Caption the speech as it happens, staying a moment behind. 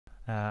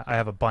I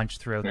have a bunch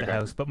throughout the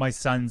house, but my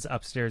son's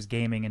upstairs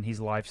gaming and he's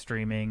live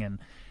streaming, and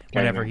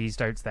whenever he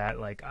starts that,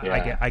 like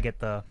I get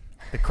the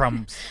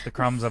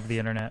crumbs of the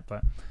internet.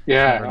 But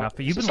enough.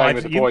 But you've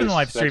been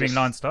live streaming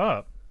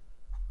nonstop.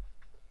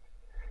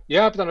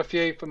 Yeah, I've done a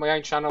few for my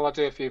own channel. I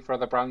do a few for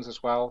other brands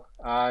as well.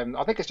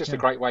 I think it's just a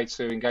great way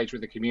to engage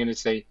with the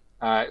community.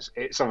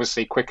 It's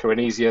obviously quicker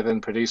and easier than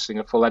producing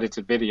a full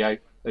edited video,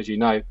 as you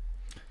know.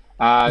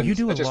 You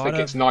do I just think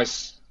it's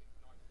nice.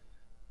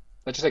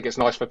 I just think it's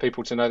nice for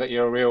people to know that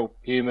you're a real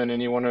human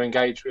and you want to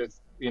engage with,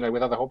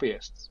 with other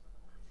hobbyists.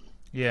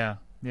 Yeah.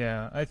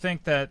 I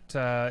think that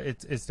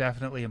it's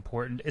definitely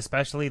important,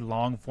 especially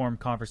long form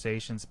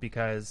conversations,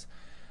 because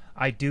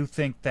I do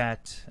think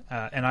that,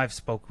 and I've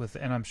spoke with,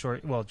 and I'm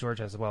sure, well,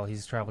 George as well,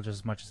 he's traveled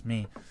just as much as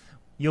me.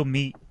 You'll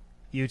meet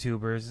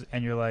YouTubers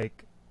and you're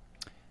like,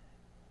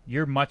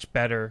 you're much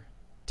better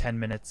 10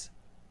 minutes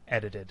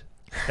edited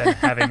than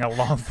having a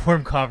long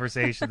form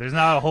conversation. There's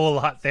not a whole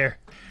lot there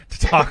to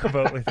talk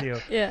about with you.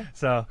 Yeah.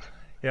 So,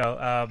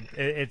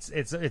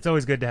 it's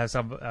always good to have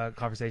some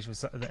conversation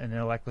with an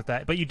intellect with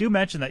that. But you do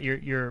mention that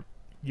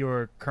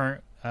your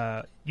current,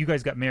 you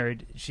guys got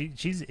married. She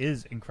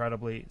is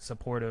incredibly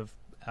supportive.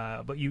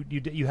 But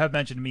you have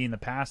mentioned to me in the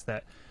past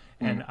that,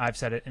 and I've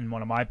said it in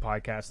one of my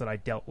podcasts, that I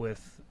dealt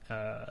with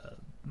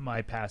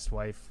my past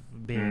wife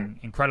being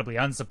incredibly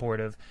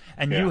unsupportive,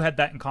 and you had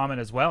that in common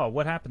as well.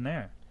 What happened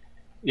there?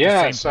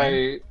 Yeah,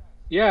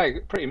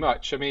 pretty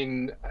much. I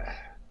mean,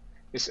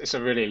 it's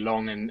a really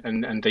long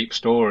and deep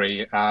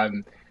story.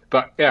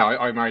 But yeah,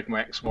 I married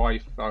my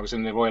ex-wife. I was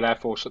in the Royal Air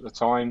Force at the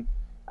time,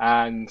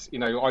 and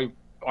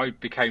I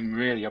became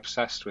really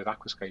obsessed with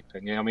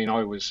aquascaping. I mean,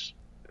 I was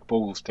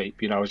balls deep.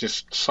 I was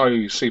just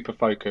so super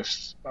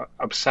focused,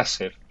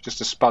 obsessive,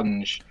 just a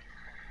sponge,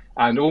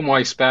 and all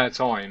my spare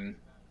time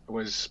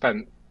was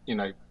spent,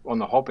 on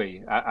the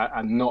hobby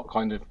and not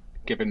kind of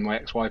giving my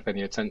ex-wife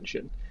any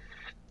attention.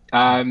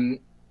 And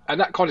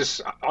that kind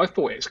of, I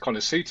thought it's kind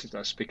of suited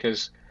us,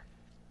 because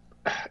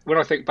when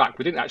I think back,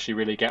 we didn't actually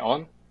really get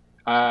on.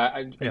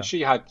 And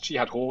she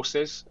had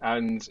horses,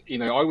 and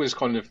I was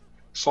kind of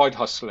side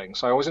hustling.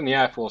 So I was in the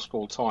Air Force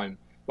full time,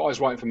 but I was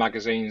writing for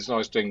magazines and I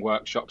was doing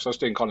workshops. I was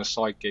doing kind of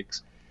side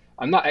gigs,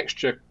 and that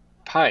extra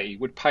pay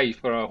would pay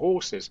for her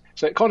horses.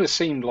 So it kind of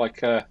seemed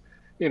like an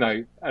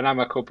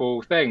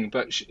amicable thing.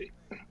 But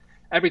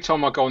every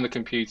time I go on the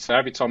computer,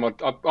 every time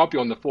I'd be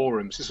on the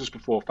forums. This was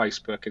before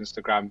Facebook,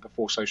 Instagram,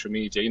 before social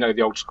media.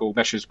 The old school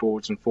message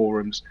boards and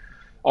forums.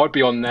 I'd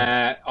be on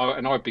there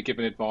and I'd be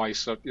giving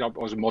advice. I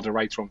was a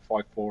moderator on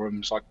 5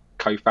 forums. I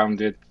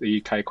co-founded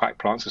the UK Aquatic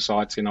Plant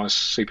Society, and I was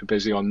super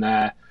busy on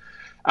there.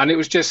 And it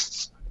was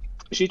just,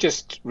 she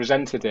just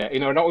resented it.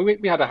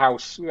 We had a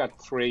house, we had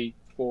 3-4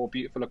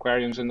 beautiful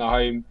aquariums in the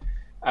home.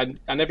 And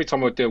every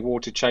time I'd do a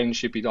water change,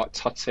 she'd be like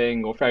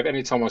tutting, or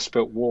any time I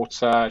spilt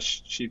water,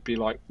 she'd be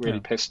like really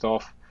pissed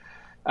off.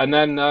 And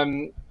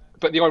then,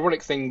 but the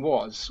ironic thing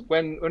was,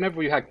 whenever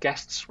we had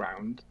guests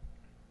round,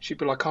 she'd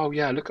be like, "Oh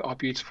yeah, look at our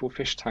beautiful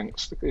fish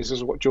tanks. This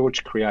is what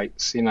George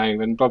creates,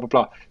 and blah blah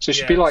blah." So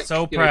she'd be like,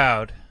 so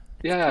proud.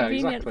 Yeah,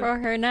 convenient exactly. for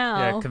her now.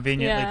 Yeah,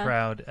 conveniently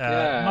proud.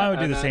 Mine would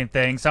do the same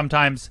thing.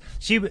 Sometimes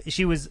she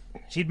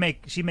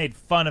made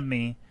fun of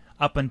me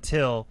up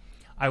until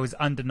I was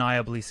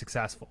undeniably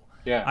successful.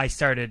 Yeah. I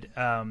started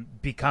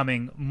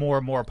becoming more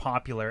and more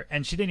popular,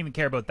 and she didn't even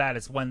care about that.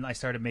 It's when I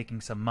started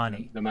making some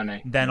money. The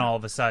money. Then all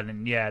of a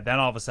sudden,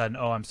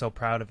 oh, I'm so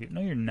proud of you.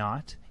 No, you're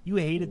not. You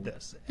hated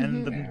this.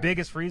 And the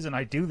biggest reason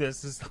I do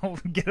this is to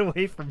get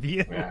away from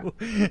you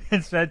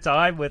and spend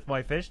time with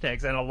my fish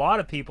tanks. And a lot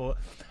of people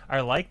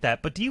are like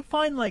that. But do you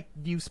find like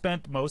you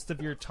spent most of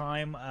your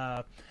time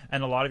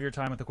and a lot of your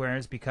time with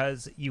aquariums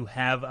because you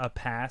have a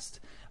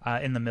past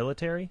in the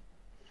military?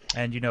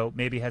 And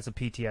maybe has a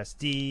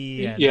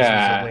PTSD, and this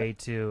is a way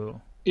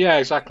to. Yeah,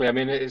 exactly. I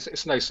mean,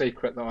 it's no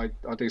secret that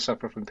I do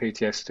suffer from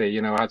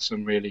PTSD. I had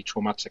some really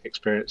traumatic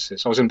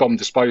experiences. I was in bomb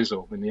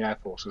disposal in the Air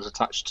Force. I was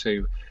attached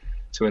to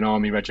an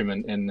army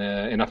regiment in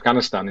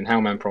Afghanistan, in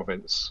Helmand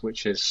province,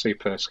 which is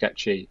super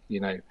sketchy.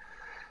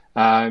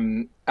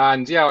 And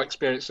yeah, I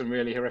experienced some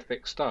really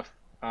horrific stuff,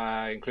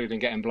 including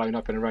getting blown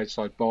up in a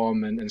roadside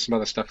bomb and some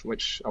other stuff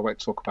which I won't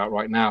talk about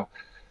right now.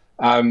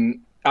 And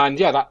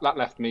yeah, that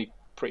left me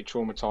pretty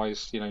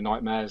traumatized,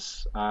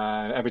 nightmares.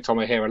 Every time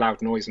I hear a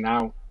loud noise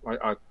now,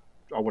 I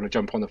want to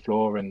jump on the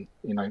floor, and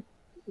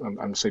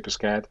I'm super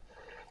scared.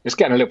 It's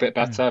getting a little bit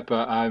better,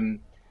 but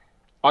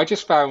I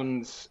just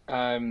found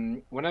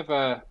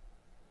whenever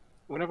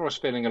I was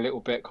feeling a little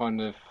bit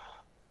kind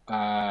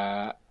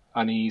of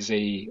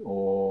uneasy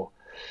or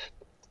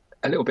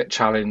a little bit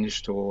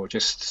challenged or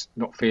just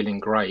not feeling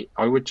great,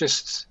 I would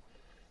just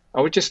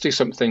do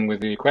something with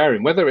the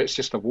aquarium, whether it's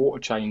just a water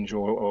change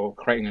or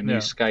creating a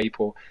new scape,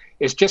 or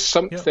it's just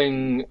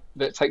something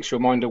that takes your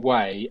mind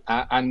away,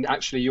 and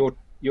actually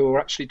you're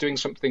actually doing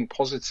something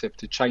positive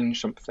to change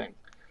something.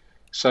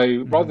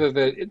 So rather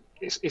than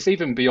it's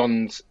even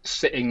beyond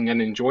sitting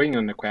and enjoying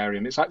an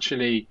aquarium. It's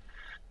actually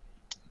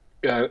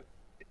the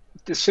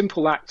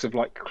simple act of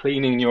like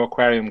cleaning your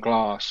aquarium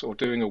glass or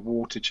doing a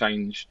water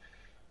change.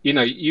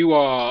 You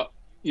are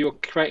you're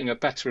creating a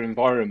better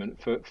environment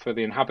for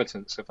the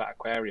inhabitants of that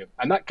aquarium,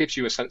 and that gives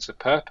you a sense of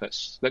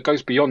purpose that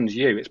goes beyond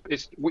you.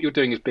 It's what you're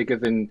doing is bigger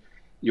than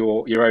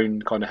your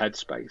own kind of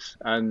headspace,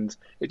 and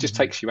it just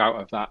Hmm. takes you out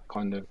of that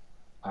kind of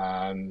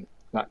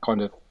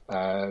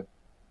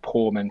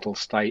poor mental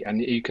state,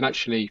 and you can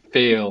actually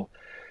feel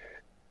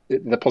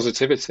the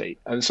positivity.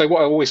 And so,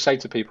 what I always say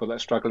to people that are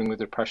struggling with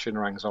depression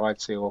or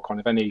anxiety or kind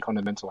of any kind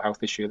of mental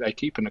health issue, they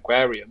keep an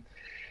aquarium.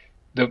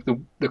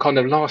 The kind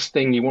of last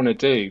thing you want to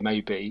do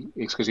maybe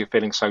is because you're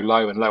feeling so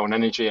low and low on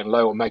energy and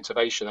low on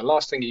motivation. The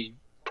last thing you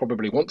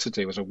probably want to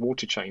do is a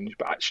water change,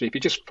 but actually, if you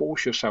just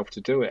force yourself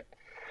to do it,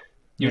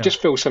 you Yeah.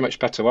 just feel so much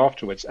better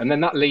afterwards. And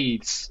then that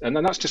leads, and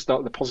then that's just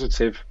like the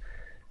positive,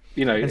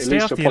 And it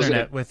leads to a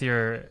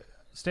positive.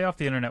 stay off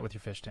the internet with your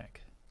fish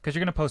tank, because you're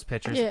going to post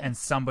pictures Yeah. and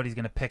somebody's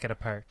going to pick it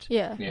apart.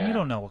 Yeah. And you Yeah,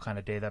 don't know what kind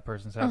of day that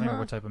person's having or Uh-huh.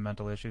 what type of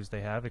mental issues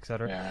they have,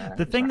 etc. yeah,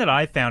 The thing that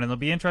exactly. I found, and it'll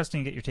be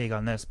interesting to get your take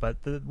on this, but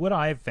what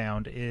I've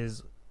found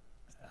is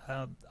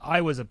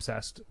I was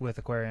obsessed with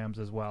aquariums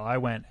as well. I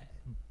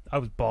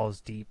was balls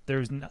deep.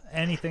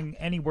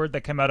 Any word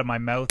that came out of my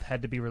mouth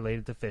had to be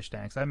related to fish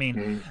tanks. I mean,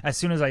 Mm, as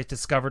soon as I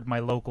discovered my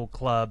local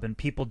club and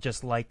people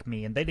just like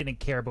me and they didn't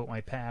care about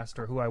my past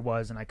or who I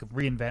was and I could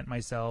reinvent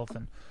myself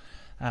and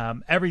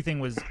everything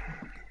was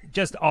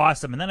just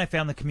awesome. And then I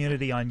found the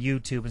community on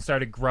YouTube and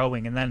started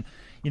growing. And then,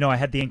 I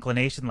had the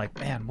inclination like,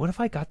 man, what if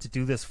I got to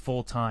do this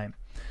full time?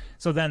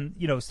 So then,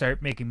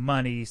 start making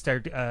money,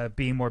 start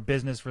being more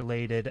business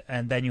related,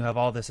 and then you have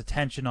all this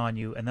attention on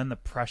you, and then the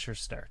pressure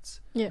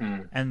starts. Yeah.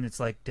 mm, And it's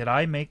like, did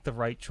I make the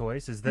right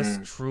choice? Is this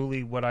mm.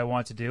 truly what I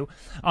want to do?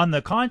 On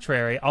the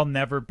contrary, I'll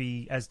never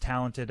be as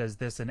talented as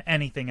this and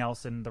anything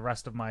else in the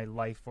rest of my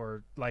life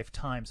or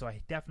lifetime. So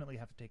I definitely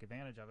have to take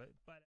advantage of it. But